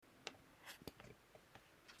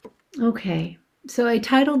Okay, so I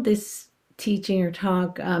titled this teaching or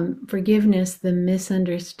talk, Forgiveness, the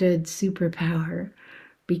Misunderstood Superpower,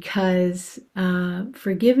 because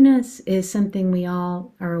forgiveness is something we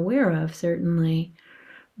all are aware of, certainly,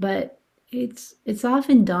 but it's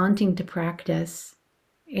often daunting to practice.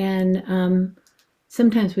 And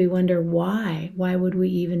sometimes we wonder why. Why would we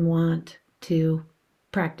even want to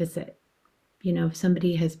practice it? You know, if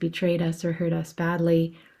somebody has betrayed us or hurt us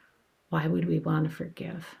badly, why would we want to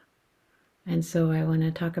forgive? And so I want to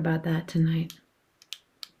talk about that tonight.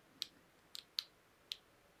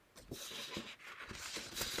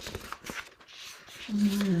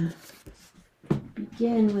 I'm going to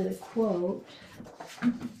begin with a quote.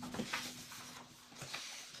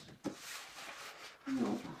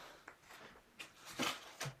 Oh.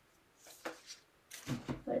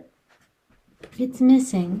 But it's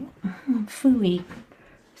missing. Phooey.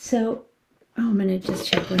 So, I'm going to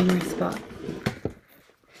just check one more spot.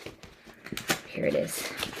 Here it is.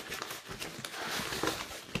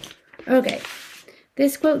 Okay.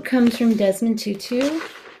 This quote comes from Desmond Tutu,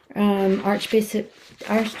 Archbishop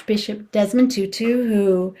Desmond Tutu,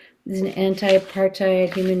 who is an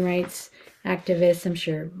anti-apartheid human rights activist. I'm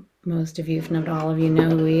sure most of you, if not all of you, know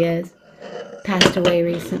who he is. Passed away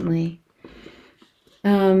recently.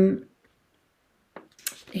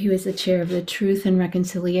 He was the chair of the Truth and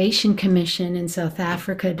Reconciliation Commission in South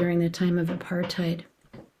Africa during the time of apartheid.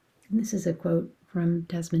 And this is a quote from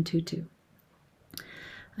Desmond Tutu.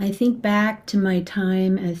 I think back to my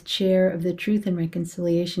time as chair of the Truth and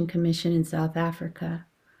Reconciliation Commission in South Africa,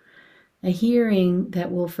 a hearing that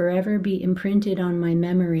will forever be imprinted on my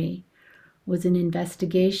memory was an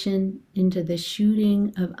investigation into the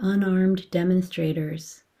shooting of unarmed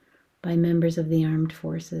demonstrators by members of the armed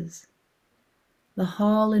forces. The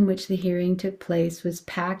hall in which the hearing took place was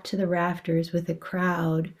packed to the rafters with a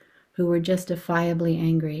crowd who were justifiably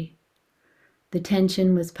angry. The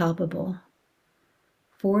tension was palpable.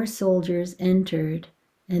 4 soldiers entered,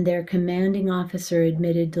 and their commanding officer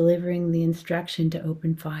admitted delivering the instruction to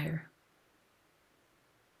open fire.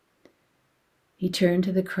 He turned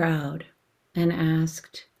to the crowd and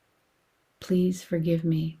asked, "Please forgive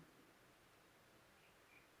me."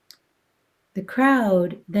 The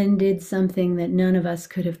crowd then did something that none of us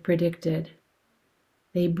could have predicted.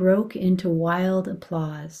 They broke into wild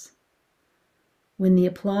applause. When the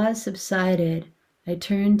applause subsided, I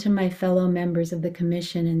turned to my fellow members of the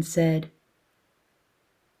commission and said,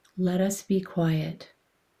 "Let us be quiet,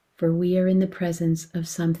 for we are in the presence of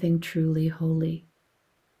something truly holy."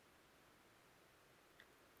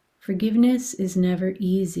 Forgiveness is never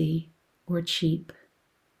easy or cheap.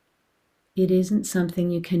 It isn't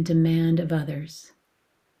something you can demand of others.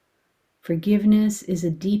 Forgiveness is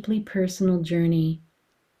a deeply personal journey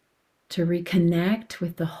to reconnect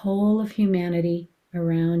with the whole of humanity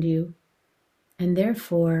around you, and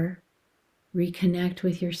therefore reconnect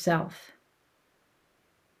with yourself.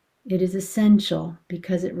 It is essential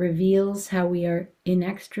because it reveals how we are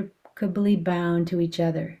inextricably bound to each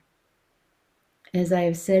other. As I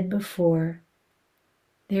have said before,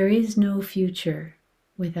 there is no future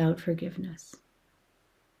without forgiveness.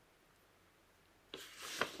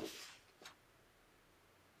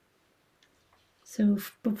 So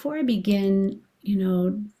before I begin,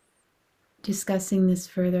 discussing this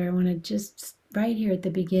further, I want to just right here at the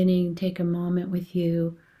beginning take a moment with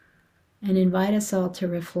you and invite us all to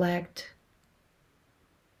reflect.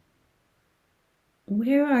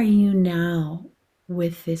 Where are you now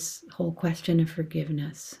with this whole question of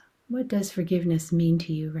forgiveness? What does forgiveness mean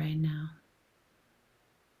to you right now?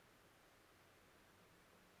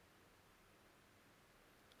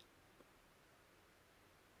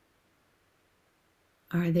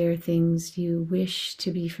 Are there things you wish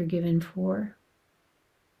to be forgiven for?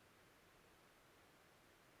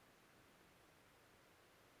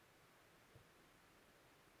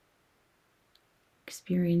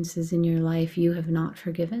 Experiences in your life you have not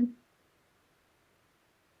forgiven?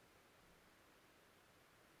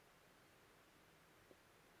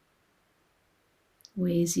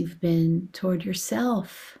 Ways you've been toward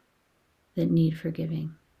yourself that need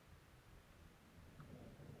forgiving?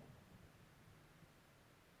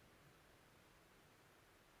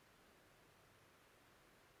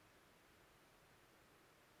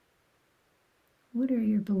 What are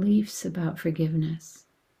your beliefs about forgiveness?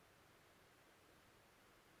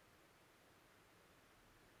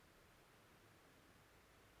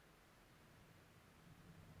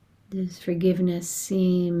 Does forgiveness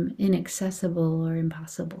seem inaccessible or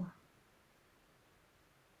impossible?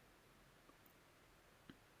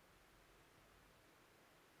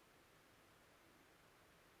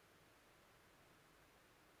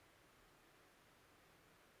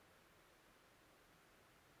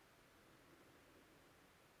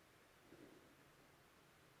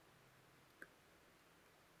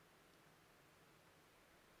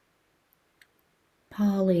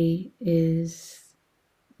 Pali is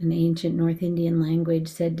an ancient North Indian language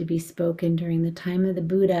said to be spoken during the time of the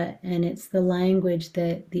Buddha, and it's the language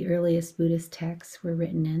that the earliest Buddhist texts were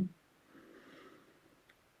written in.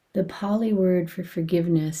 The Pali word for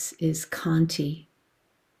forgiveness is khanti,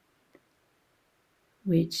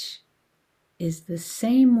 which is the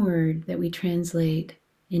same word that we translate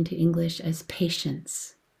into English as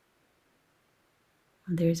patience.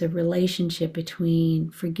 There's a relationship between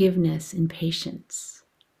forgiveness and patience.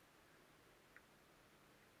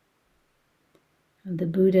 The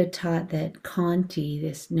Buddha taught that khanti,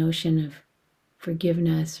 this notion of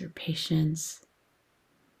forgiveness or patience,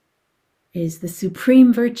 is the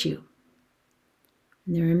supreme virtue.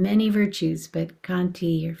 And there are many virtues, but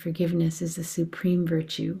khanti or forgiveness is the supreme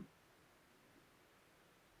virtue.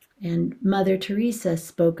 And Mother Teresa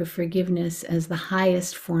spoke of forgiveness as the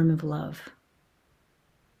highest form of love.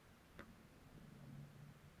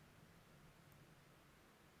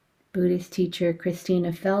 Buddhist teacher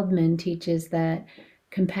Christina Feldman teaches that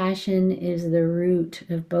compassion is the root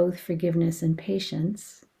of both forgiveness and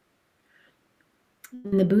patience.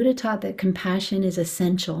 And the Buddha taught that compassion is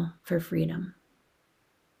essential for freedom.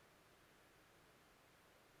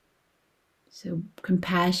 So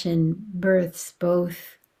compassion births both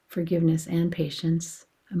forgiveness and patience,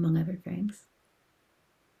 among other things.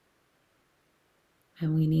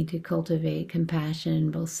 And we need to cultivate compassion,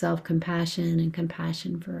 both self-compassion and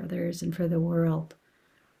compassion for others and for the world,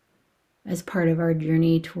 as part of our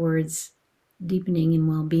journey towards deepening in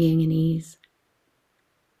well-being and ease.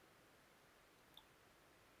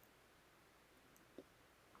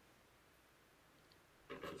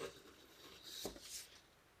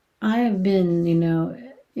 I have been,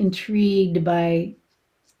 intrigued by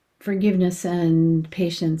forgiveness and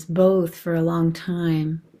patience both for a long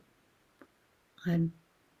time. I've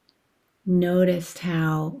noticed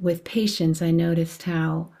how, with patience, I noticed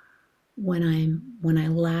how when I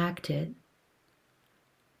lacked it,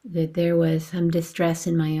 that there was some distress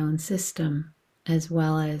in my own system, as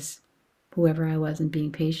well as whoever I wasn't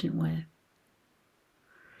being patient with.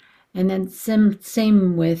 And then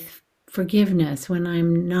same with forgiveness. When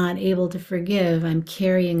I'm not able to forgive, I'm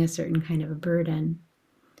carrying a certain kind of a burden.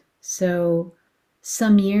 So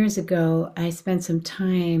some years ago, I spent some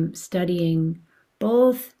time studying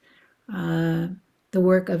both the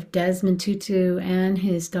work of Desmond Tutu and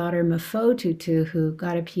his daughter Mafo Tutu, who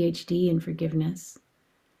got a PhD in forgiveness.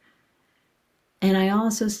 And I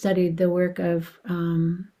also studied the work of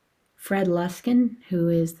Fred Luskin, who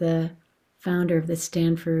is the founder of the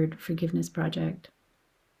Stanford Forgiveness Project.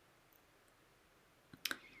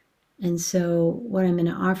 And so what I'm going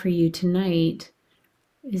to offer you tonight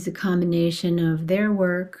is a combination of their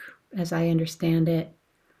work, as I understand it,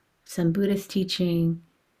 some Buddhist teaching,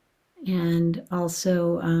 and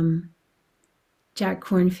also Jack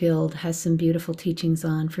Kornfield has some beautiful teachings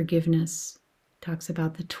on forgiveness. Talks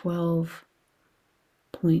about the 12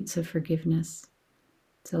 points of forgiveness.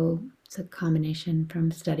 So it's a combination from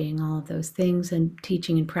studying all of those things and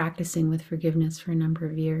teaching and practicing with forgiveness for a number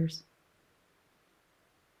of years.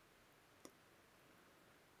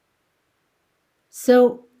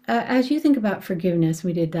 So as you think about forgiveness,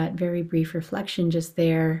 we did that very brief reflection just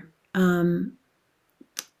there.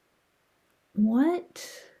 What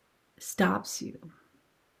stops you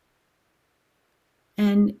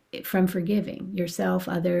and from forgiving yourself,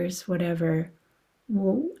 others, whatever?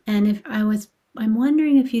 Well, and I'm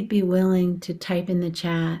wondering if you'd be willing to type in the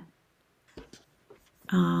chat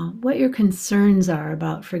what your concerns are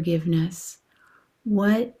about forgiveness.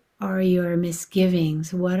 What are your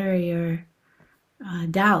misgivings? What are your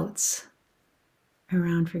doubts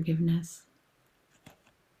around forgiveness?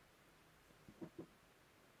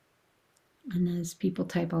 And as people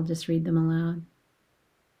type, I'll just read them aloud.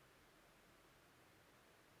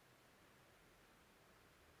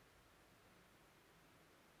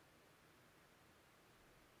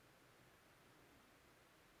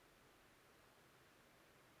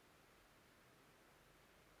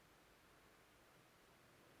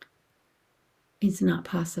 It's not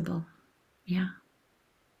possible. Yeah.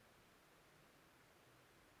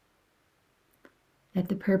 That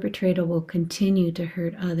the perpetrator will continue to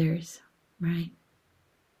hurt others, right?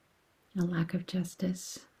 A lack of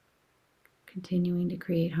justice, continuing to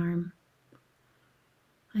create harm.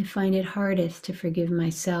 I find it hardest to forgive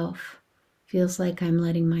myself. Feels like I'm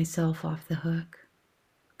letting myself off the hook.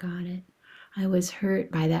 Got it. I was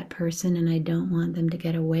hurt by that person and I don't want them to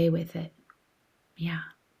get away with it. Yeah.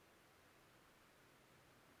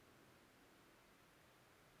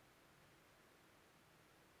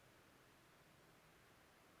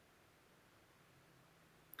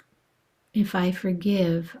 if I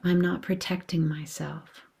forgive, I'm not protecting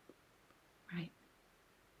myself, right?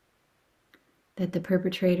 That the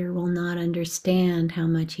perpetrator will not understand how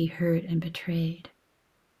much he hurt and betrayed.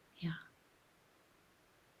 Yeah.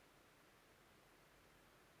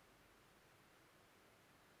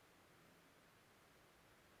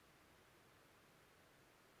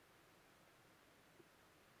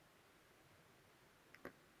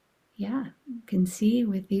 Yeah, you can see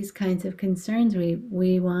with these kinds of concerns,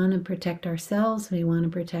 we want to protect ourselves, we want to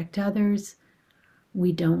protect others,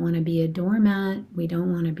 we don't want to be a doormat, we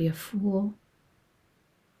don't want to be a fool.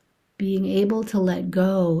 Being able to let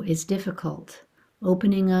go is difficult.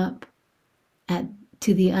 Opening up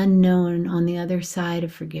to the unknown on the other side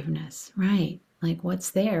of forgiveness, right? Like what's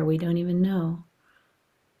there, we don't even know.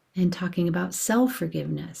 And talking about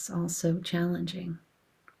self-forgiveness, also challenging.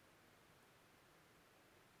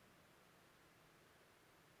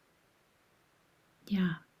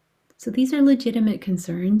 Yeah. So these are legitimate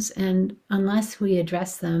concerns, and unless we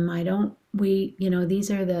address them,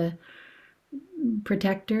 these are the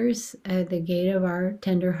protectors at the gate of our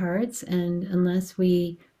tender hearts, and unless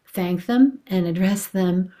we thank them and address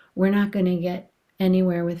them, we're not going to get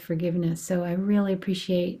anywhere with forgiveness. So I really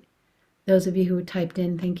appreciate those of you who typed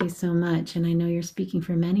in. Thank you so much. And I know you're speaking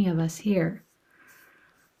for many of us here.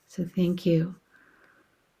 So thank you.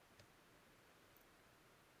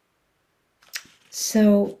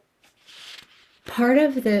 So part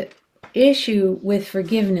of the issue with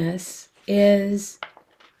forgiveness is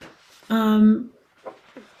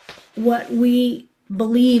what we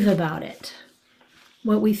believe about it,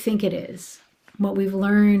 what we think it is, what we've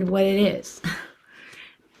learned, what it is.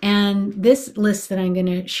 And this list that I'm going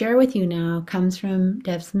to share with you now comes from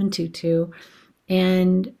Desmond Tutu,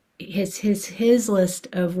 and his list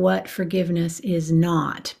of what forgiveness is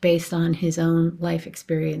not, based on his own life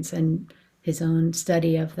experience and his own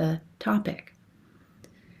study of the topic.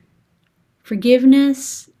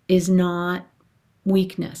 Forgiveness is not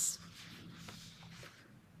weakness.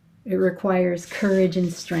 It requires courage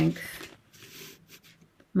and strength.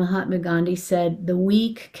 Mahatma Gandhi said, "The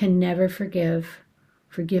weak can never forgive.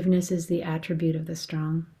 Forgiveness is the attribute of the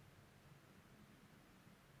strong."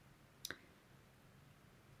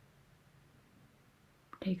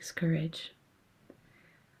 It takes courage.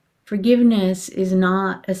 Forgiveness is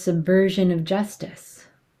not a subversion of justice.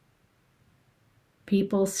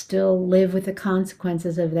 People still live with the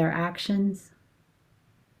consequences of their actions.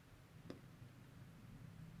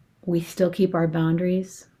 We still keep our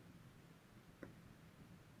boundaries.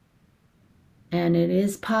 And it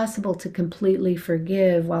is possible to completely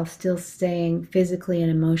forgive while still staying physically and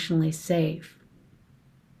emotionally safe.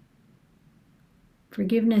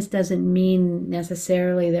 Forgiveness doesn't mean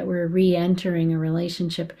necessarily that we're re-entering a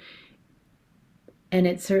relationship. And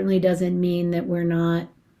it certainly doesn't mean that we're not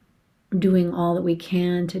doing all that we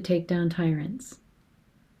can to take down tyrants.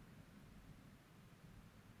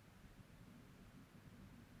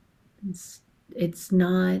 It's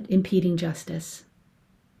not impeding justice.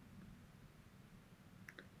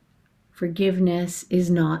 Forgiveness is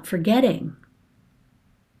not forgetting.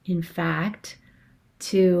 In fact,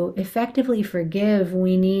 to effectively forgive,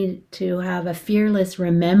 we need to have a fearless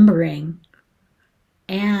remembering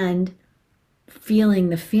and feeling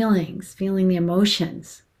the feelings, feeling the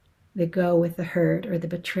emotions that go with the hurt or the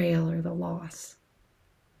betrayal or the loss.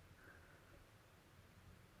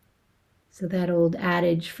 So that old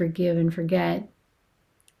adage, forgive and forget,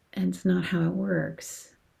 and it's not how it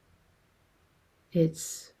works.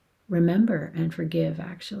 It's remember and forgive,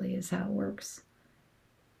 actually, is how it works.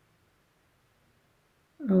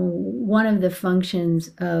 One of the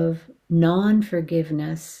functions of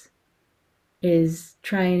non-forgiveness is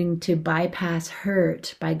trying to bypass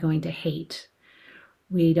hurt by going to hate.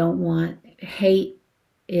 We don't want, hate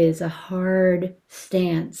is a hard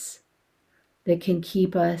stance that can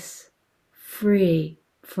keep us free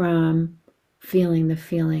from feeling the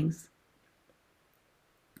feelings.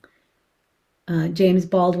 James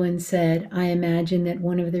Baldwin said, "I imagine that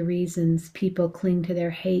one of the reasons people cling to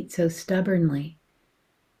their hate so stubbornly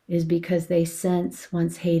is because they sense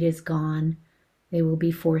once hate is gone, they will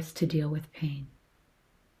be forced to deal with pain."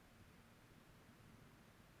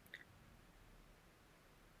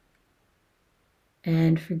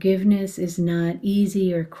 And forgiveness is not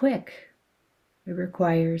easy or quick. It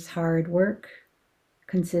requires hard work,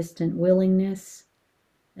 consistent willingness,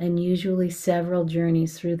 and usually several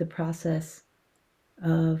journeys through the process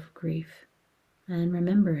of grief and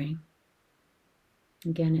remembering.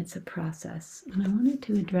 Again, it's a process. And I wanted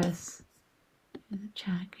to address, the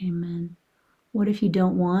chat came in, what if you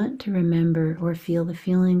don't want to remember or feel the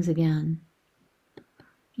feelings again?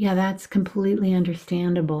 Yeah, that's completely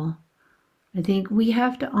understandable. I think we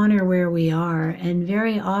have to honor where we are, and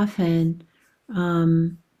very often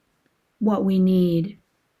what we need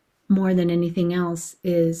more than anything else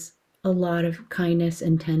is a lot of kindness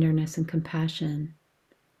and tenderness and compassion.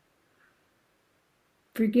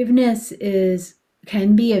 Forgiveness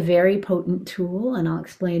can be a very potent tool, and I'll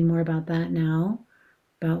explain more about that now,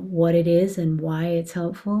 about what it is and why it's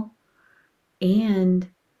helpful. And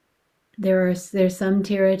there's some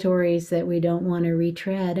territories that we don't want to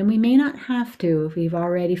retread, and we may not have to. If we've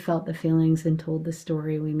already felt the feelings and told the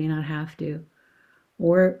story, we may not have to.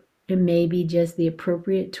 Or it may be just the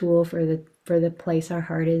appropriate tool for the place our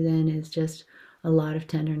heart is in is just a lot of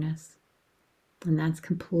tenderness. And that's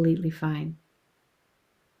completely fine.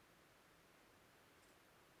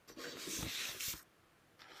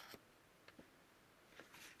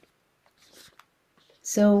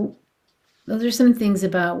 So those are some things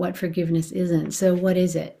about what forgiveness isn't. So what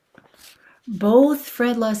is it? Both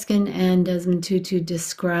Fred Luskin and Desmond Tutu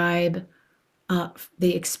describe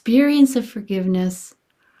the experience of forgiveness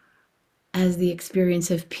as the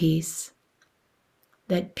experience of peace.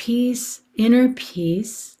 That peace, inner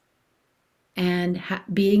peace, and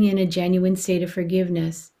being in a genuine state of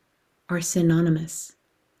forgiveness are synonymous.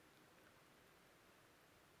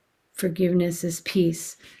 Forgiveness is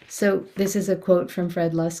peace. So this is a quote from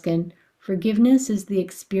Fred Luskin. Forgiveness is the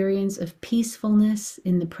experience of peacefulness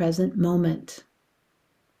in the present moment.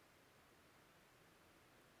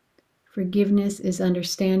 Forgiveness is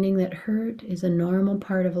understanding that hurt is a normal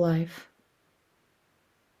part of life.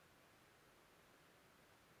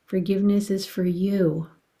 Forgiveness is for you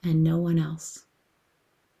and no one else.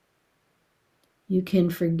 You can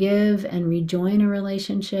forgive and rejoin a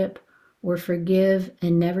relationship, or forgive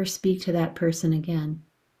and never speak to that person again.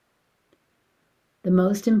 The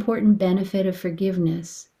most important benefit of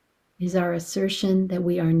forgiveness is our assertion that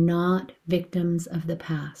we are not victims of the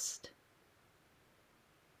past.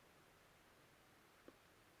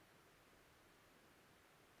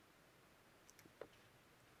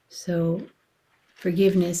 So,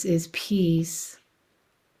 forgiveness is peace.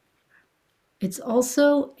 It's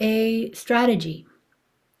also a strategy.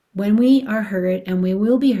 When we are hurt, and we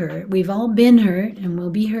will be hurt, we've all been hurt and we'll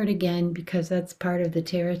be hurt again, because that's part of the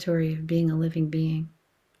territory of being a living being.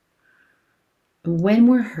 When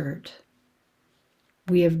we're hurt,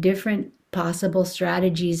 we have different possible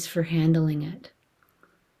strategies for handling it.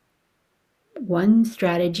 One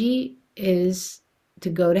strategy is to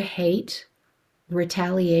go to hate,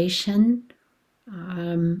 retaliation,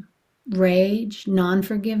 rage,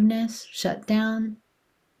 non-forgiveness, shutdown.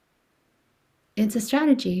 It's a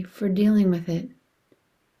strategy for dealing with it.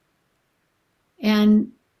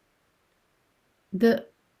 And the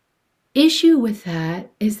issue with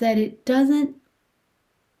that is that it doesn't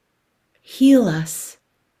heal us.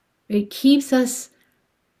 It keeps us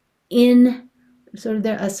in the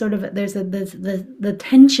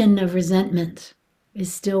tension of resentment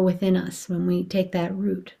is still within us when we take that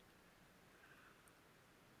route.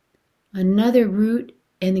 Another route,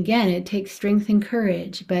 and again, it takes strength and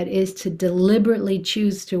courage, but is to deliberately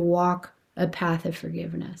choose to walk a path of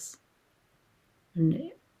forgiveness.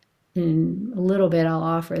 And in a little bit, I'll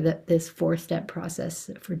offer this 4-step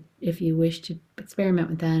process for if you wish to experiment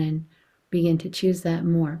with that and begin to choose that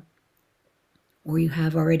more, or you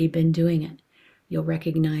have already been doing it. You'll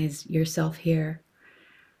recognize yourself here.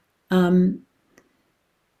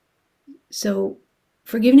 So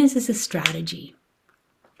forgiveness is a strategy.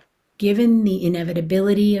 Given the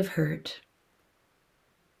inevitability of hurt,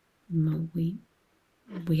 we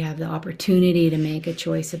have the opportunity to make a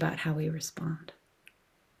choice about how we respond.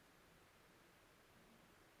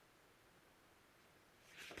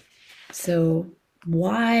 So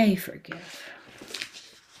why forgive?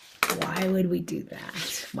 Why would we do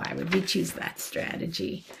that? Why would we choose that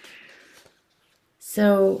strategy?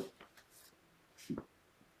 So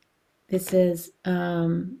this is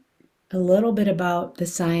a little bit about the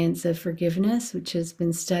science of forgiveness, which has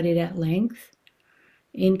been studied at length.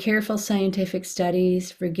 In careful scientific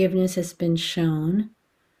studies, forgiveness has been shown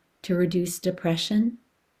to reduce depression,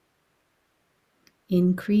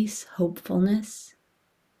 increase hopefulness,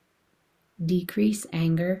 decrease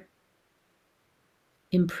anger,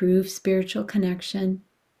 improve spiritual connection,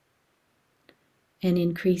 and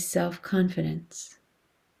increase self-confidence.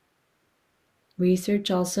 Research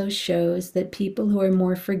also shows that people who are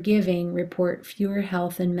more forgiving report fewer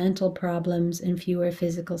health and mental problems and fewer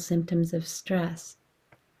physical symptoms of stress.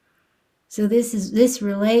 So this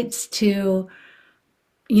relates to,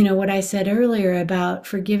 what I said earlier about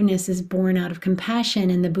forgiveness is born out of compassion,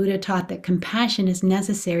 and the Buddha taught that compassion is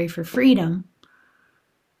necessary for freedom.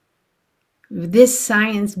 this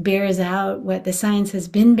science bears out what the science has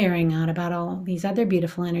been bearing out about all these other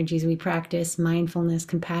beautiful energies we practice, mindfulness,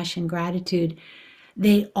 compassion, gratitude.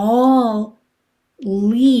 They all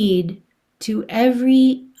lead to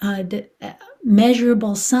every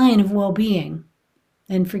measurable sign of well-being,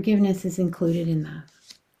 and forgiveness is included in that.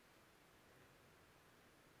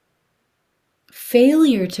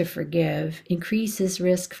 Failure to forgive increases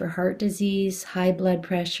risk for heart disease, high blood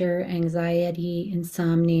pressure, anxiety,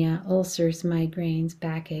 insomnia, ulcers, migraines,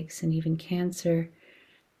 backaches, and even cancer.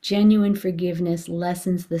 Genuine forgiveness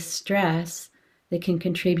lessens the stress that can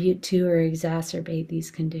contribute to or exacerbate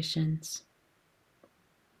these conditions.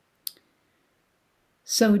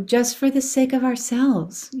 So just for the sake of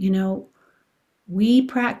ourselves, we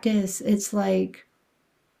practice, it's like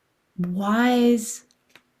wise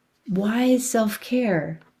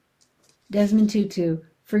self-care. Desmond Tutu,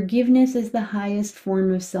 forgiveness is the highest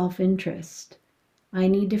form of self-interest. I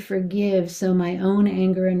need to forgive so my own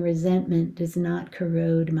anger and resentment does not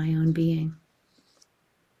corrode my own being.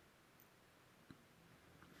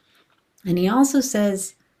 And he also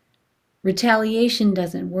says, retaliation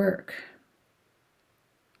doesn't work.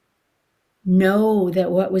 Know that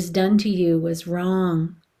what was done to you was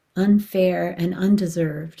wrong, unfair, and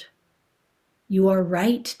undeserved. You are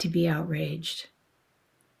right to be outraged.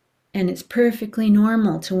 And it's perfectly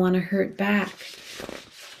normal to want to hurt back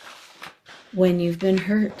when you've been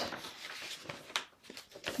hurt.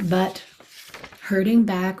 But hurting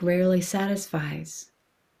back rarely satisfies.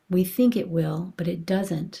 We think it will, but it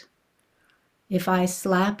doesn't. If I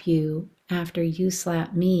slap you after you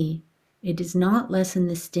slap me, it does not lessen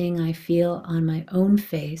the sting I feel on my own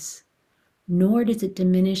face, nor does it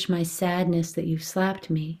diminish my sadness that you've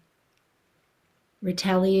slapped me.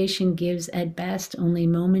 Retaliation gives at best only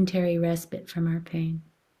momentary respite from our pain.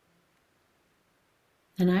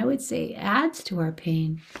 And I would say adds to our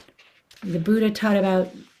pain. The Buddha taught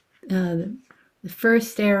about the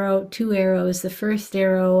first arrow, 2 arrows. The first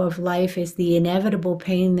arrow of life is the inevitable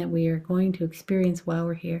pain that we are going to experience while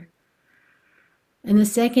we're here. And the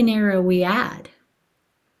second arrow we add.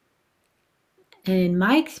 And in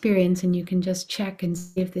my experience, and you can just check and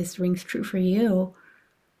see if this rings true for you,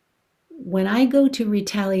 when I go to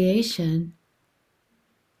retaliation,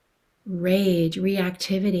 rage,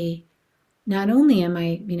 reactivity, not only am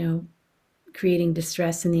I, creating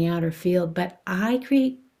distress in the outer field, but I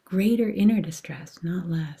create greater inner distress, not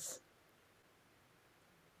less.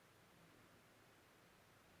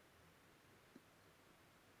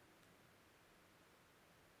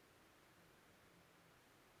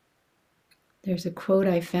 There's a quote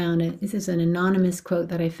I found, this is an anonymous quote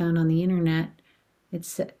that I found on the internet.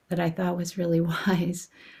 That I thought was really wise.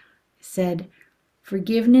 It said,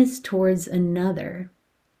 forgiveness towards another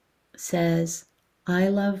says, I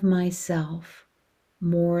love myself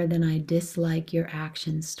more than I dislike your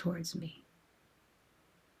actions towards me.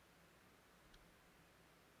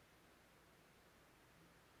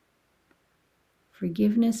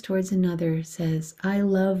 Forgiveness towards another says, I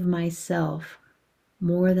love myself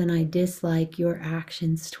more than I dislike your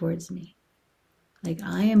actions towards me. Like,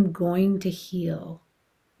 I am going to heal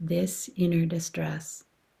this inner distress.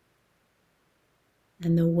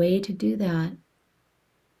 And the way to do that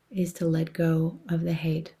is to let go of the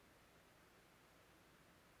hate.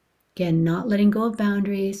 Again, not letting go of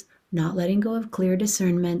boundaries, not letting go of clear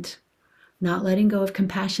discernment, not letting go of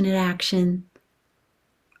compassionate action.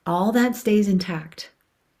 All that stays intact.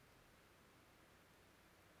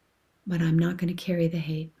 But I'm not going to carry the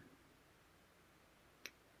hate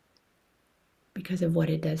because of what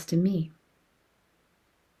it does to me.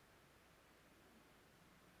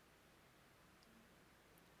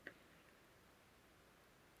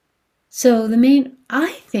 So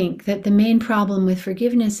I think that the main problem with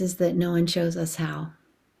forgiveness is that no one shows us how.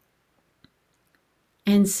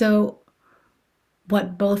 And so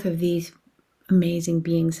what both of these amazing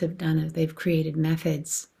beings have done is they've created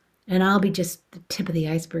methods. And I'll be just the tip of the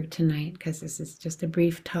iceberg tonight because this is just a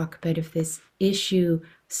brief talk. But if this issue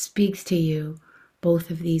speaks to you,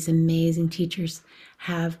 both of these amazing teachers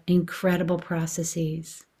have incredible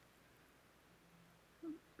processes.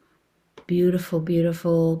 Beautiful,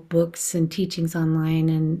 beautiful books and teachings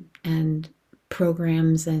online and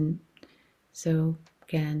programs. And so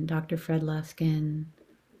again, Dr. Fred Luskin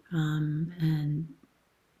and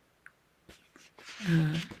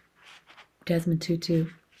Desmond Tutu.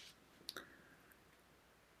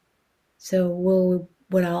 So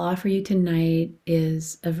what I'll offer you tonight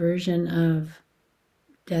is a version of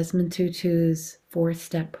Desmond Tutu's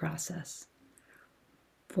 4-step process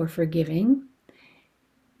for forgiving.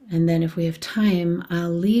 And then if we have time,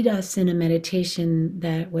 I'll lead us in a meditation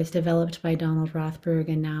that was developed by Donald Rothberg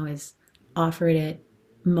and now is offered at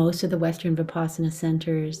most of the Western Vipassana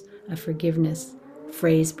centers a forgiveness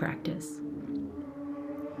phrase practice.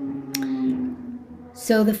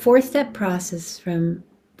 So the 4-step process from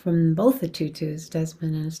both the tutus,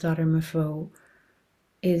 Desmond and his daughter Mafo,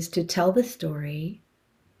 is to tell the story,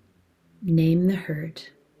 name the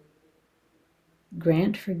hurt,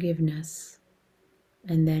 grant forgiveness,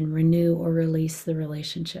 and then renew or release the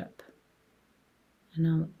relationship. And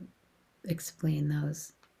I'll explain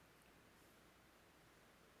those.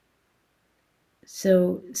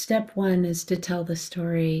 So step 1 is to tell the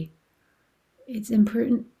story. It's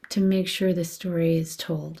important to make sure the story is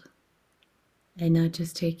told and not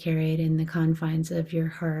just to carry it in the confines of your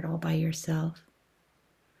heart all by yourself.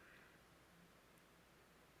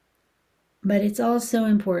 But it's also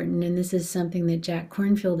important, and this is something that Jack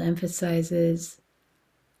Kornfield emphasizes,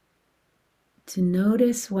 to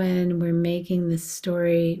notice when we're making this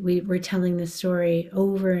story, we're telling the story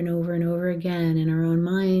over and over and over again in our own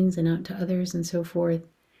minds and out to others and so forth.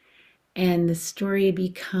 And the story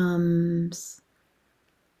becomes,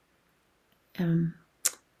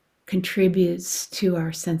 contributes to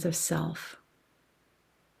our sense of self.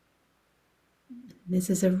 This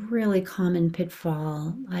is a really common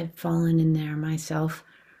pitfall. I've fallen in there myself.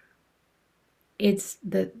 It's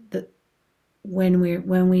when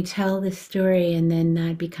we tell the story and then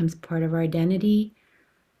that becomes part of our identity,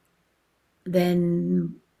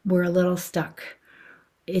 then we're a little stuck.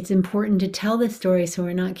 It's important to tell the story so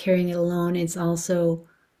we're not carrying it alone. It's also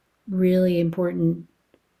really important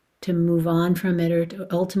to move on from it, or to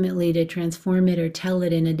ultimately to transform it or tell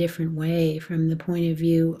it in a different way from the point of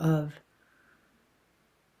view of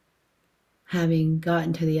having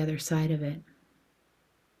gotten to the other side of it.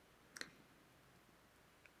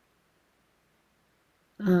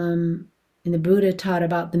 And the Buddha taught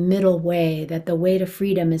about the middle way, that the way to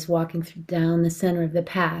freedom is walking down the center of the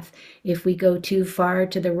path. If we go too far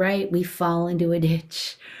to the right, we fall into a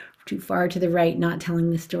ditch. Too far to the right, not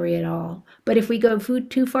telling the story at all. But if we go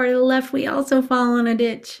too far to the left, we also fall in a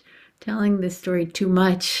ditch, telling the story too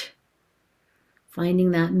much.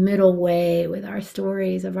 Finding that middle way with our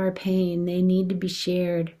stories of our pain, they need to be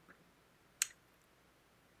shared.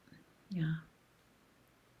 Yeah.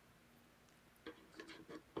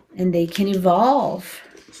 And they can evolve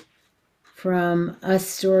from a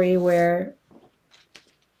story where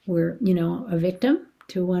we're, a victim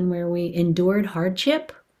to one where we endured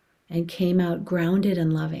hardship and came out grounded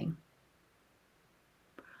and loving.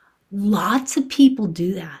 Lots of people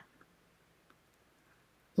do that.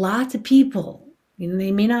 Lots of people,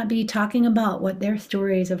 they may not be talking about what their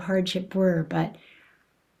stories of hardship were, but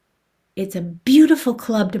it's a beautiful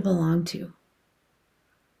club to belong to.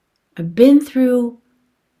 I've been through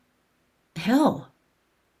hell.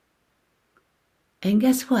 And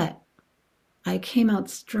guess what? I came out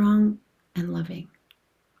strong and loving.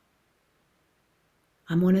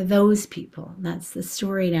 I'm one of those people. That's the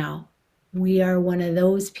story now. We are one of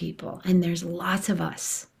those people, and there's lots of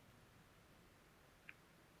us.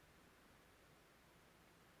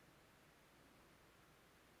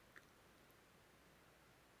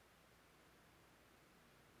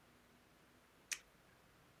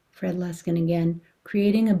 Fred Luskin again,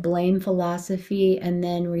 creating a blame philosophy and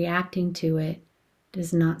then reacting to it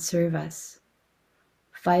does not serve us.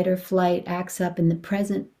 Fight or flight acts up in the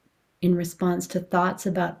present in response to thoughts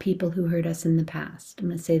about people who hurt us in the past. I'm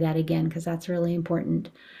going to say that again because that's really important.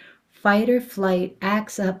 Fight or flight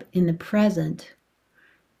acts up in the present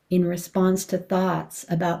in response to thoughts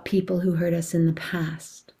about people who hurt us in the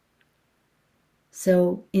past.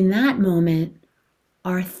 So in that moment,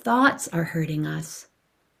 our thoughts are hurting us,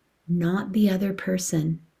 not the other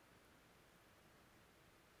person.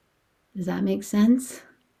 Does that make sense?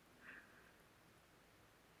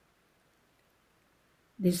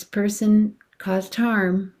 This person caused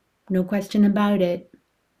harm, no question about it.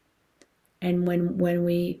 And when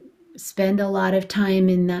we spend a lot of time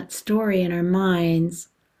in that story in our minds,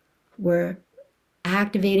 we're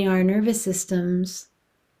activating our nervous systems.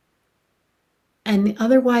 And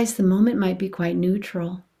otherwise, the moment might be quite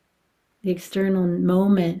neutral. The external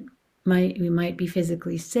moment we might be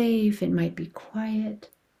physically safe, it might be quiet,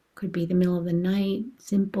 could be the middle of the night,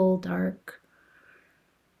 simple, dark.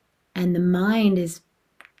 And the mind is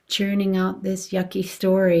churning out this yucky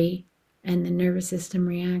story, and the nervous system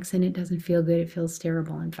reacts, and it doesn't feel good. It feels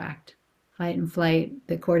terrible, in fact. Fight and flight,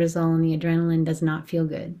 the cortisol and the adrenaline does not feel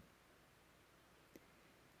good.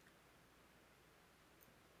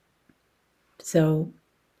 So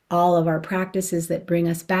all of our practices that bring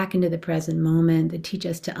us back into the present moment, that teach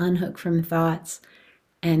us to unhook from thoughts,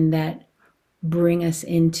 and that bring us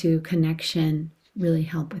into connection, really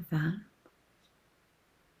help with that.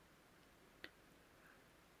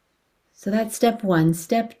 So that's step one.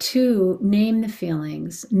 Step two, name the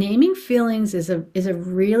feelings. Naming feelings is a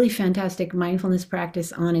really fantastic mindfulness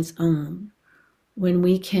practice on its own. When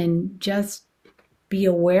we can just be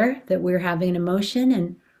aware that we're having an emotion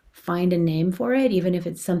and find a name for it, even if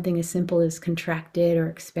it's something as simple as contracted or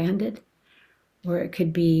expanded, or it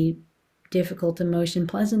could be difficult emotion,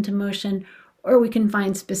 pleasant emotion, or we can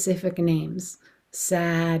find specific names: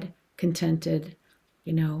 sad, contented,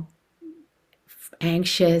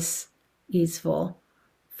 anxious, easeful.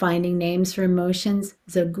 Finding names for emotions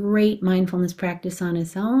is a great mindfulness practice on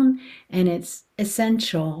its own, and it's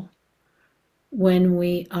essential when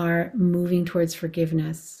we are moving towards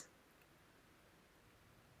forgiveness.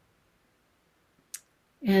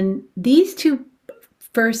 And these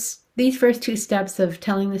first two steps of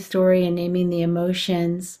telling the story and naming the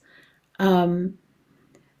emotions are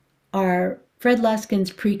Fred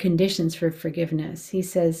Luskin's preconditions for forgiveness. He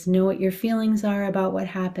says, know what your feelings are about what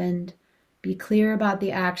happened, be clear about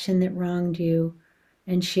the action that wronged you,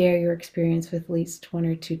 and share your experience with at least one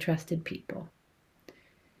or two trusted people.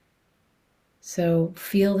 So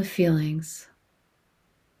feel the feelings.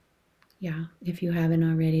 Yeah, if you haven't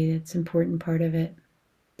already, that's an important part of it.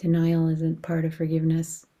 Denial isn't part of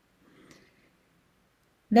forgiveness.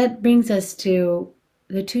 That brings us to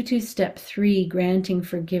the 2-2 step 3, granting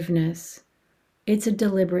forgiveness. It's a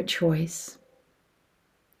deliberate choice.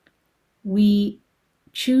 We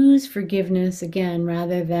choose forgiveness again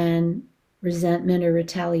rather than resentment or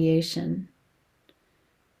retaliation.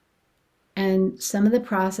 And some of the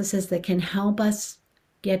processes that can help us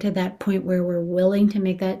get to that point where we're willing to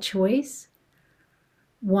make that choice,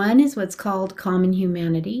 one is what's called common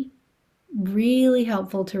humanity. Really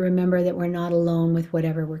helpful to remember that we're not alone with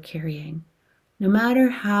whatever we're carrying. No matter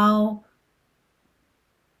how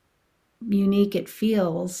unique it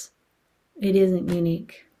feels, it isn't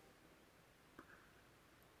unique.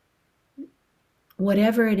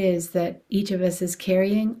 Whatever it is that each of us is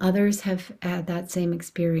carrying, others have had that same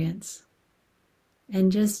experience.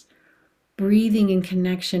 And just breathing in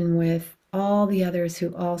connection with all the others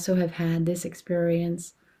who also have had this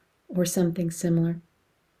experience or something similar.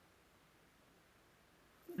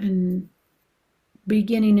 And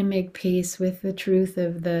beginning to make peace with the truth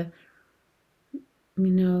of the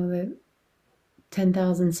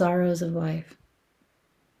 10,000 sorrows of life.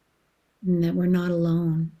 And that we're not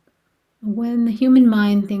alone. When the human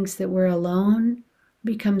mind thinks that we're alone, it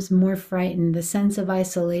becomes more frightened. The sense of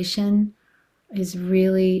isolation is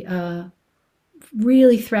really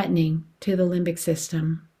threatening to the limbic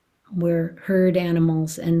system. We're herd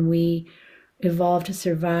animals and we evolved to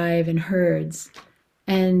survive in herds.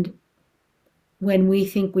 And when we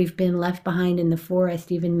think we've been left behind in the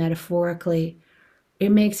forest, even metaphorically,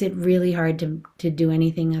 it makes it really hard to do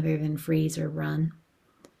anything other than freeze or run.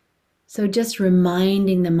 So just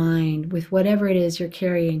reminding the mind with whatever it is you're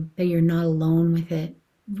carrying that you're not alone with it,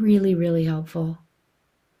 really, really helpful.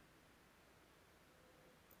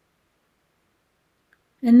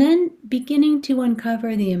 And then beginning to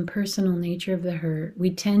uncover the impersonal nature of the hurt.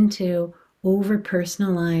 We tend to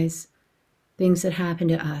over-personalize things that happen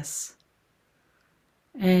to us.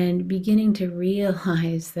 And beginning to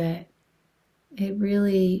realize that it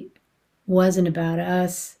really wasn't about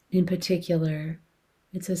us in particular.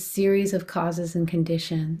 It's a series of causes and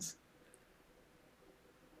conditions.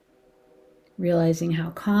 Realizing how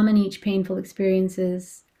common each painful experience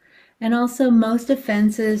is. And also, most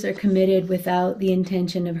offenses are committed without the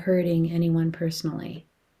intention of hurting anyone personally.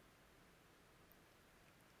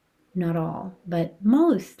 Not all, but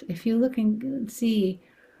most. If you look and see,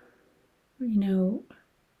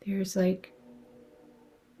 there's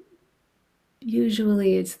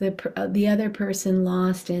usually it's the other person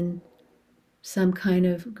lost in some kind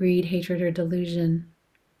of greed, hatred, or delusion,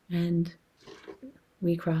 and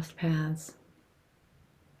we crossed paths.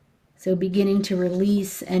 So beginning to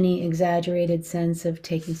release any exaggerated sense of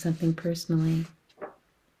taking something personally.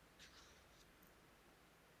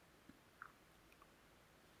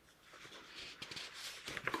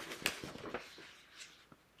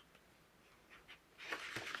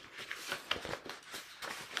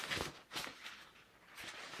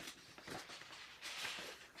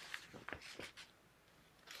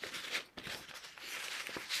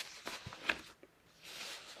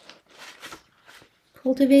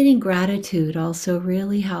 Cultivating gratitude also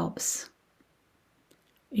really helps.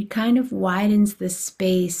 It kind of widens the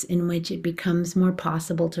space in which it becomes more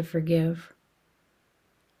possible to forgive.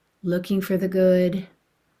 Looking for the good,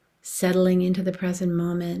 settling into the present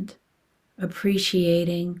moment,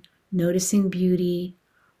 appreciating, noticing beauty,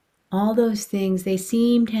 all those things, they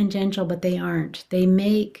seem tangential, but they aren't. They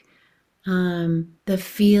make the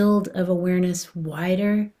field of awareness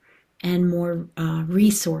wider and more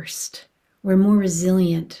resourced. We're more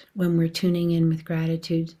resilient when we're tuning in with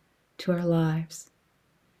gratitude to our lives.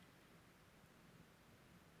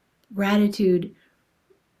 Gratitude,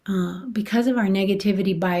 because of our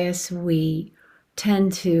negativity bias, we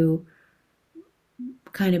tend to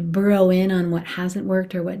kind of burrow in on what hasn't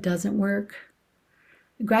worked or what doesn't work.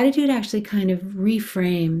 Gratitude actually kind of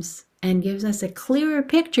reframes and gives us a clearer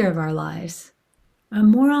picture of our lives, a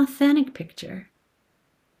more authentic picture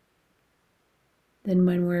than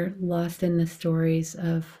when we're lost in the stories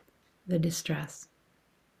of the distress.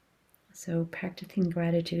 So practicing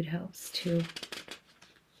gratitude helps too.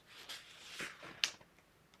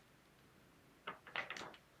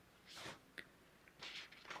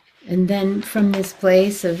 And then from this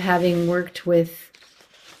place of having worked with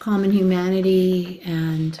common humanity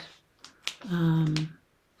and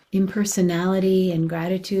impersonality and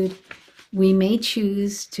gratitude, we may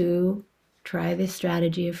choose to try this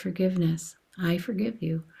strategy of forgiveness. I forgive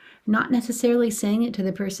you. Not necessarily saying it to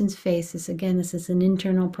the person's face. This is an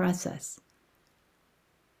internal process.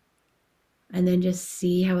 And then just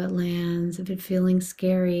see how it lands. If it's feeling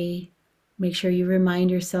scary, make sure you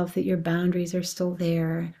remind yourself that your boundaries are still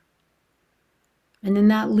there. And then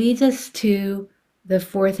that leads us to the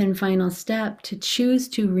fourth and final step, to choose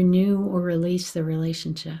to renew or release the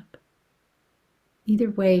relationship.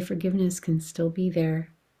 Either way, forgiveness can still be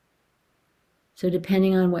there. So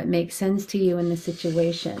depending on what makes sense to you in the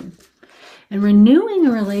situation. And renewing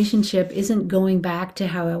a relationship isn't going back to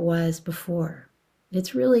how it was before.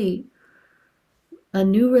 It's really a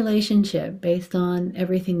new relationship based on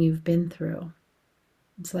everything you've been through.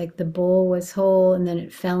 It's like the bowl was whole and then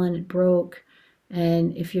it fell and it broke.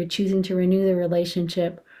 And if you're choosing to renew the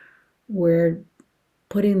relationship, we're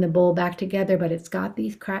putting the bowl back together, but it's got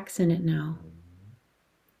these cracks in it now.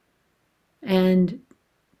 And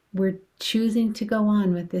we're choosing to go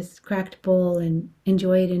on with this cracked bowl and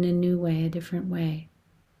enjoy it in a new way, a different way.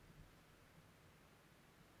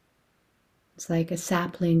 It's like a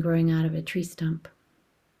sapling growing out of a tree stump.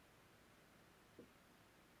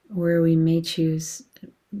 Where we may choose,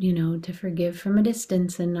 to forgive from a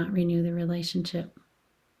distance and not renew the relationship.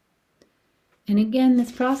 And again,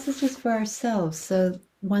 this process is for ourselves. So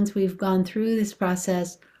once we've gone through this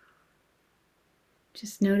process,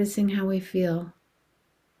 just noticing how we feel.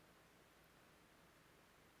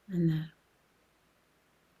 And that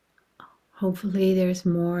hopefully there's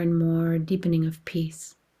more and more deepening of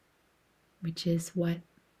peace, which is what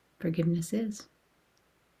forgiveness is.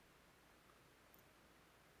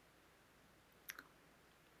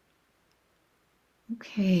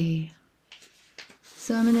 Okay,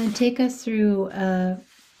 so I'm going to take us through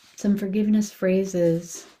some forgiveness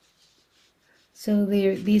phrases. So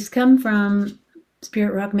these come from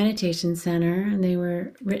Spirit Rock Meditation Center, and they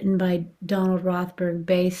were written by Donald Rothberg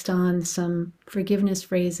based on some forgiveness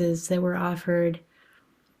phrases that were offered,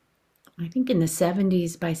 I think, in the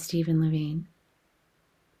 70s by Stephen Levine.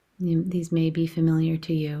 These may be familiar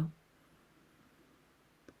to you.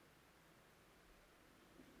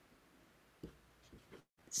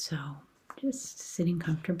 So just sitting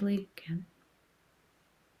comfortably again.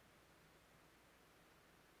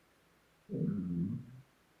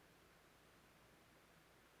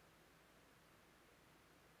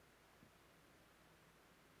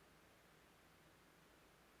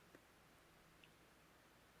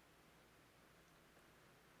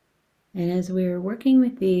 And as we're working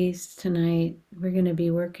with these tonight, we're going to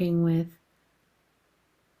be working with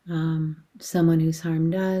someone who's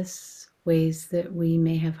harmed us, ways that we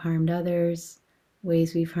may have harmed others,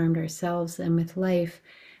 ways we've harmed ourselves, and with life.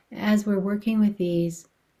 As we're working with these,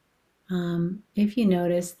 if you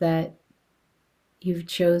notice that you've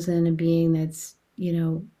chosen a being that's,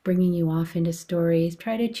 bringing you off into stories,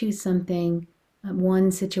 try to choose something,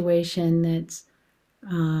 one situation that's,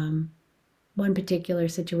 one particular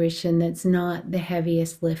situation that's not the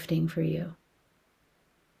heaviest lifting for you.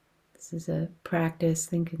 This is a practice,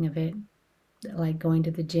 thinking of it like going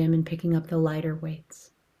to the gym and picking up the lighter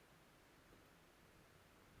weights.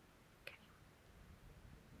 Okay.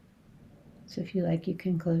 So if you like, you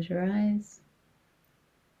can close your eyes.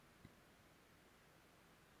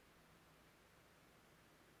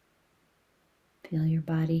 Feel your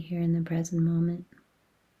body here in the present moment.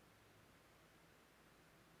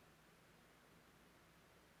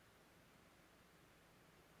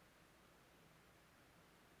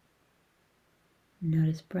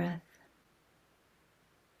 Notice breath.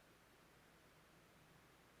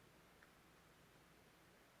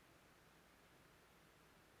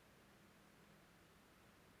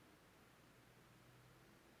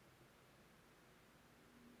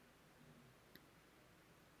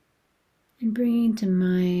 And bringing to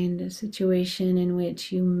mind a situation in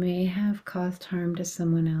which you may have caused harm to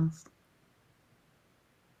someone else.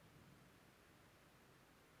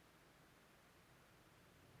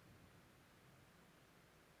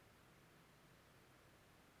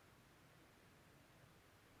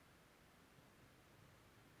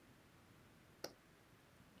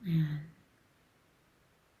 And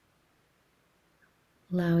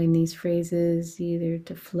allowing these phrases either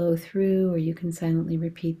to flow through or you can silently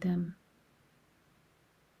repeat them.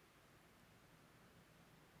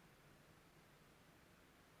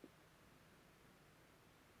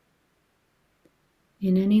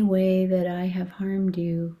 In any way that I have harmed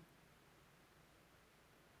you,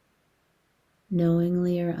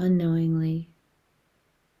 knowingly or unknowingly,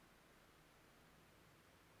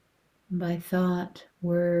 by thought,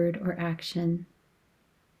 word, or action,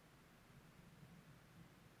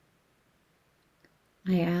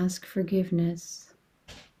 I ask forgiveness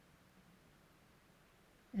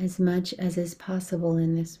as much as is possible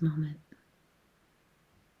in this moment.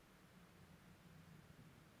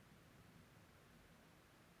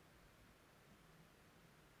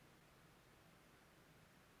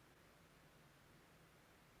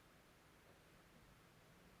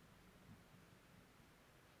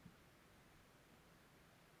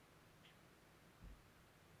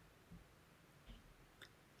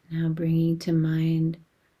 Now bringing to mind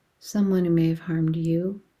someone who may have harmed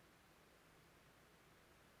you.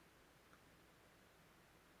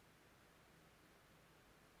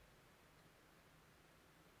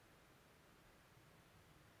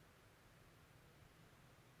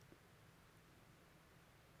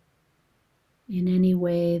 In any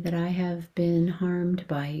way that I have been harmed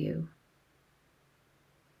by you,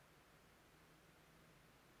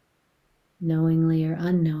 knowingly or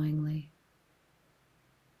unknowingly.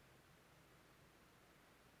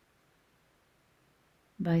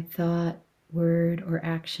 By thought, word, or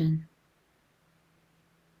action.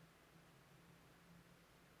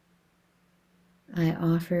 I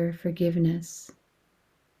offer forgiveness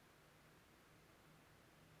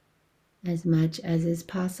as much as is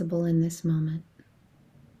possible in this moment.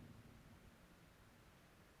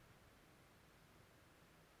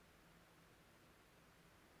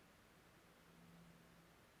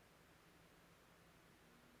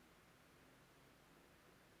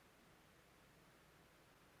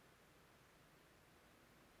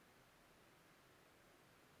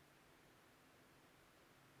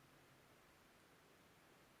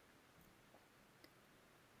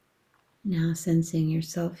 Now sensing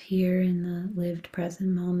yourself here in the lived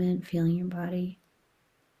present moment, feeling your body.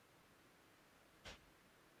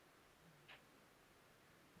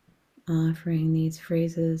 Offering these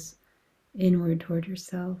phrases inward toward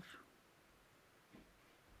yourself.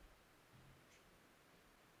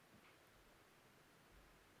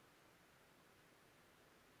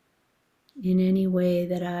 In any way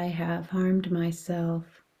that I have harmed myself,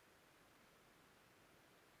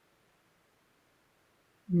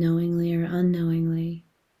 knowingly or unknowingly,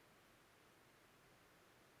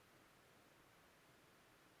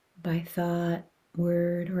 by thought,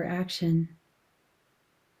 word, or action,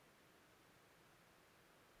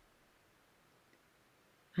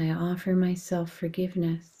 I offer myself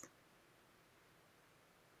forgiveness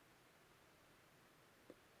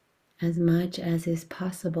as much as is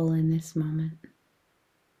possible in this moment.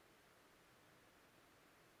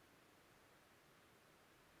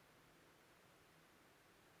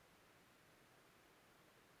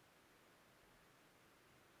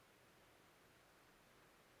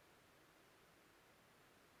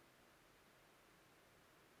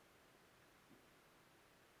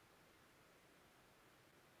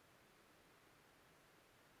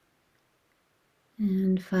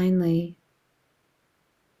 And finally,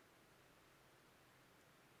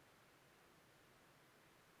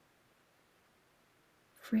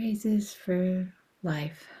 phrases for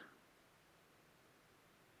life.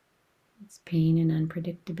 It's pain and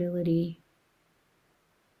unpredictability.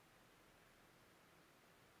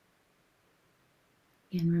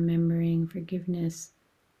 And remembering forgiveness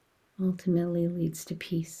ultimately leads to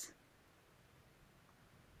peace.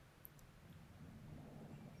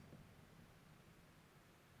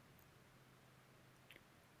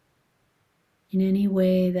 In any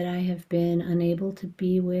way that I have been unable to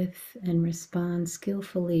be with and respond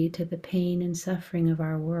skillfully to the pain and suffering of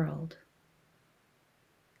our world,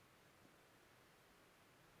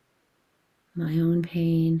 my own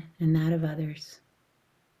pain and that of others,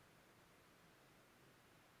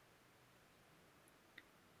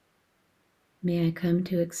 may I come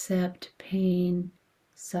to accept pain,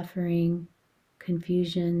 suffering,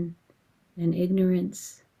 confusion, and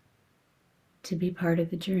ignorance to be part of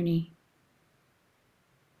the journey.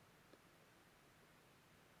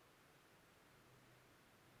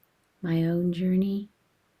 my own journey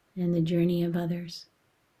and the journey of others.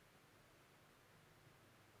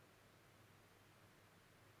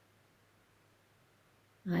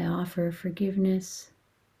 I offer forgiveness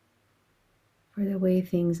for the way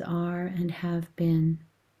things are and have been,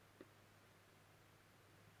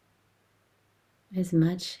 as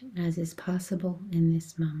much as is possible in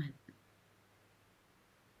this moment.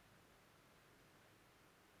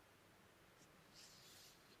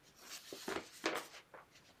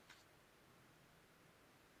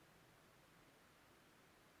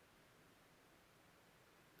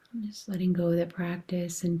 I'm just letting go of the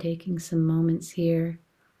practice and taking some moments here,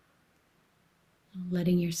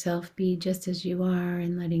 letting yourself be just as you are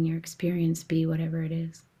and letting your experience be whatever it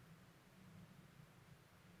is.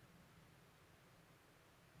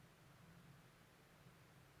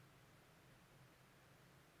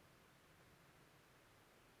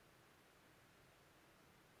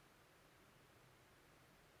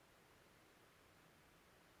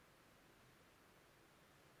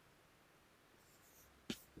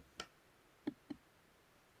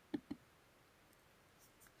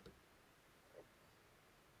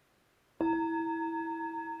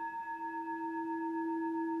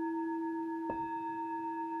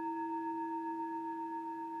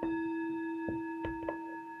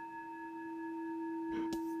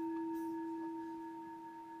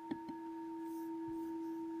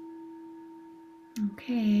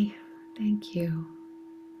 Okay, thank you.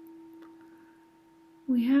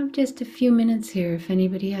 We have just a few minutes here if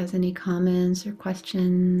anybody has any comments or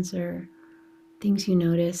questions or things you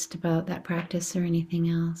noticed about that practice or anything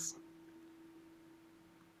else.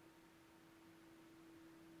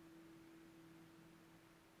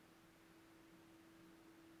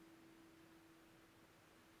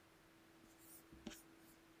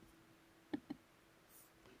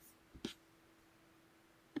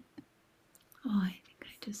 Oh, I think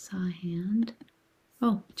I just saw a hand.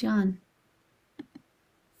 Oh, John.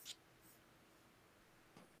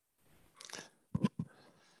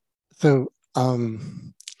 So,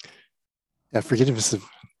 yeah, forgiveness.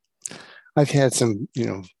 I've had some,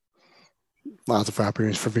 lots of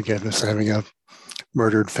opportunities for forgiveness, having a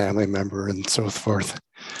murdered family member and so forth.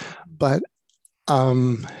 But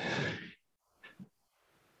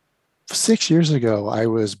 6 years ago, I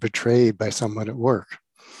was betrayed by someone at work.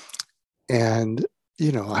 And,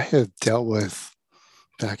 I had dealt with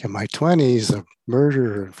back in my 20s of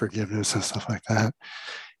murder and forgiveness and stuff like that.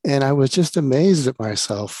 And I was just amazed at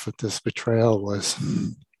myself that this betrayal was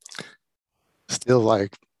still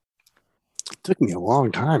like, it took me a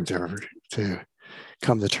long time to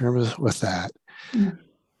come to terms with that. Mm.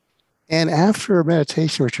 And after a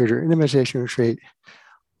meditation retreat or in a meditation retreat,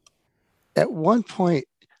 at one point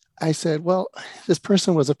I said, well, this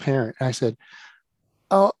person was a parent. I said,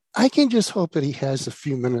 oh, I can just hope that he has a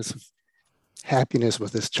few minutes of happiness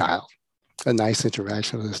with his child, a nice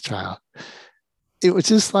interaction with his child. It was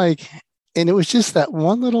just like, and it was just that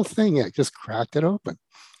one little thing that just cracked it open.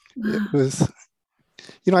 Wow. It was,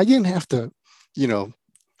 I didn't have to,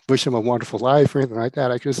 wish him a wonderful life or anything like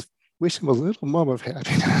that. I just wish him a little moment of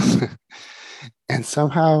happiness. And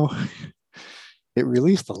somehow it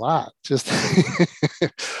released a lot. Just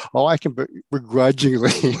all I can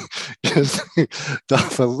begrudgingly just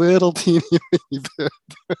dump a little teeny bit.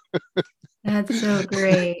 That's so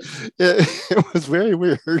great. It was very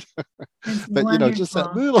weird. That's but wonderful. Just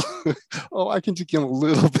that little, I can just give him a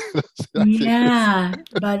little bit of yeah,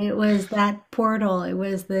 but it was that portal. It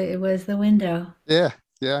was the window. Yeah.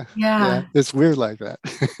 It's weird like that.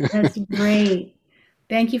 That's great.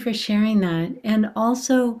 Thank you for sharing that. And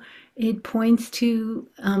also, it points to,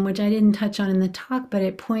 which I didn't touch on in the talk, but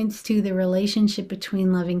it points to the relationship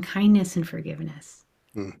between loving kindness and forgiveness.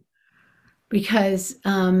 Because,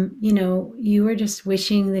 you were just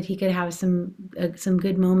wishing that he could have some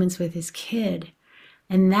good moments with his kid.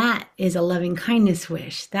 And that is a loving kindness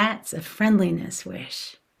wish. That's a friendliness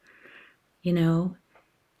wish,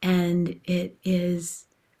 and it is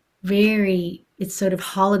it's sort of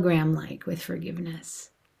hologram-like with forgiveness.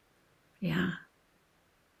 Yeah.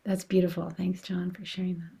 That's beautiful. Thanks, John, for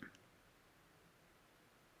sharing that.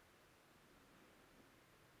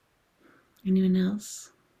 Anyone else?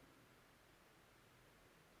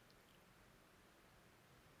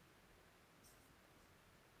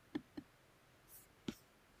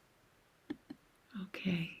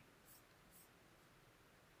 Okay.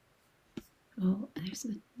 Oh, there's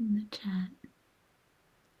in the chat.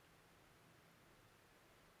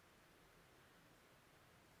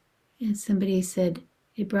 And somebody said,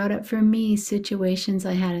 it brought up for me situations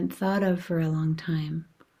I hadn't thought of for a long time.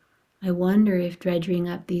 I wonder if dredging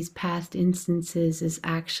up these past instances is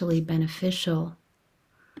actually beneficial.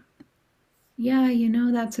 Yeah,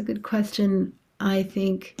 that's a good question.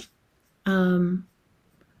 Um,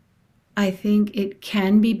 I think it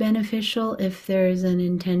can be beneficial if there's an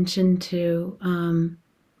intention to,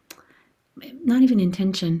 not even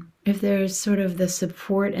intention, if there's sort of the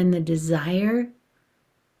support and the desire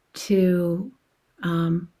to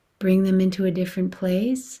bring them into a different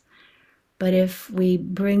place. But if we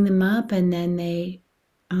bring them up and then they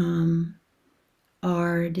um,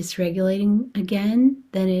 are dysregulating again,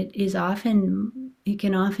 then it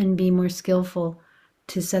can often be more skillful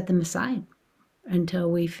to set them aside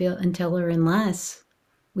until or unless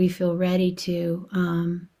we feel ready to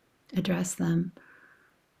address them.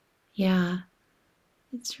 Yeah,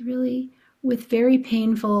 it's really with very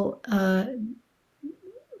painful,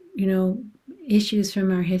 issues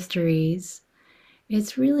from our histories.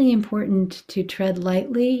 It's really important to tread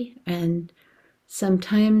lightly and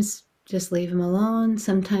sometimes just leave them alone.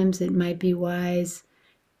 Sometimes it might be wise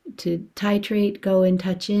to titrate, go and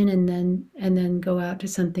touch in, and then go out to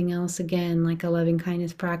something else again, like a loving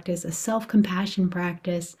kindness practice, a self-compassion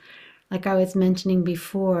practice, like I was mentioning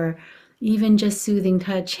before. Even just soothing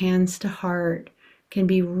touch, hands to heart, can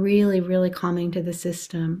be really, really calming to the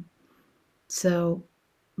system. So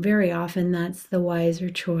very often that's the wiser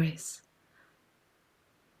choice.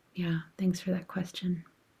 Yeah, thanks for that question.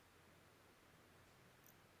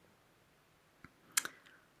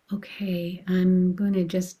 Okay, I'm going to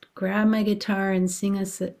just grab my guitar and sing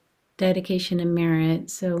us a dedication of merit.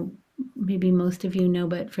 So maybe most of you know,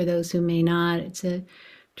 but for those who may not, it's a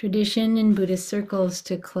tradition in Buddhist circles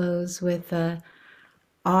to close with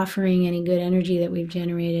offering any good energy that we've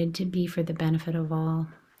generated to be for the benefit of all.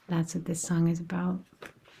 That's what this song is about.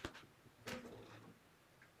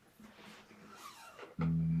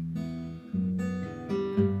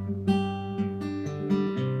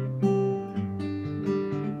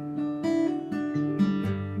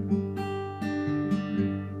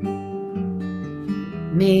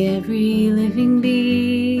 May every living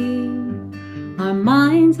being, our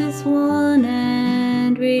minds as one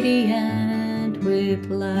and radiant with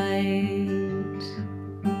light,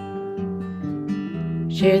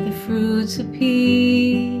 share the fruits of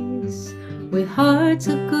peace with hearts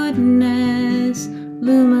of goodness,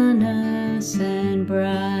 luminous and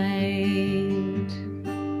bright.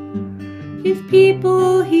 If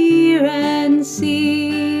people hear and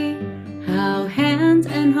see how hands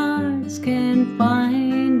and hearts can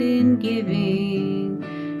find in giving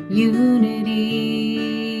unity,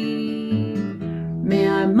 may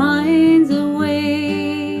our minds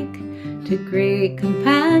awake to great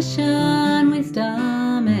compassion,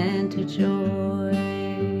 wisdom, and to joy.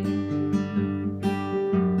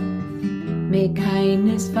 May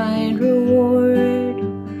kindness find reward.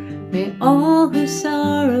 May all who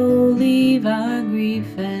sorrow leave our grief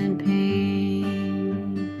and pain.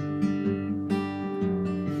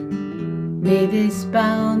 May this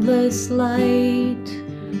boundless light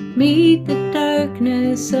meet the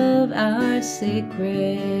darkness of our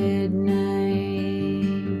sacred night.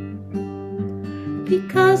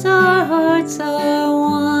 Because our hearts are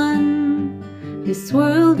one, this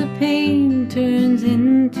world of pain turns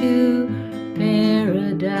into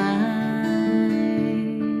paradise.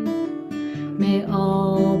 May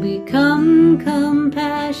all become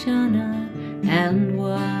compassionate and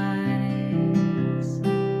wise.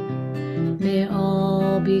 May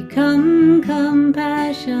all become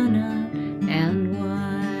compassionate and wise.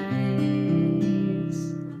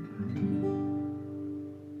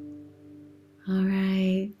 All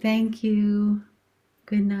right. Thank you.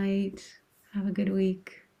 Good night. Have a good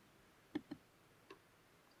week.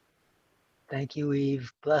 Thank you,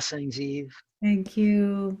 Eve. Blessings, Eve. Thank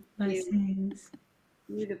you. Blessings.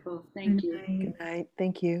 Beautiful. Thank Good you. night. Good night.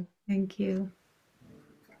 Thank you. Thank you.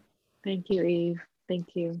 Thank you, Eve.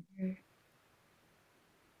 Thank you.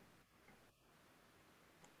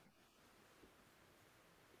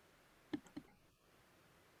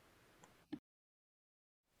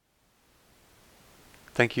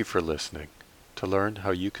 Thank you for listening. To learn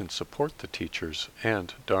how you can support the teachers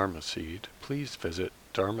and Dharma Seed, please visit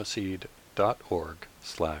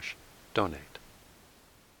dharmaseed.org/donate.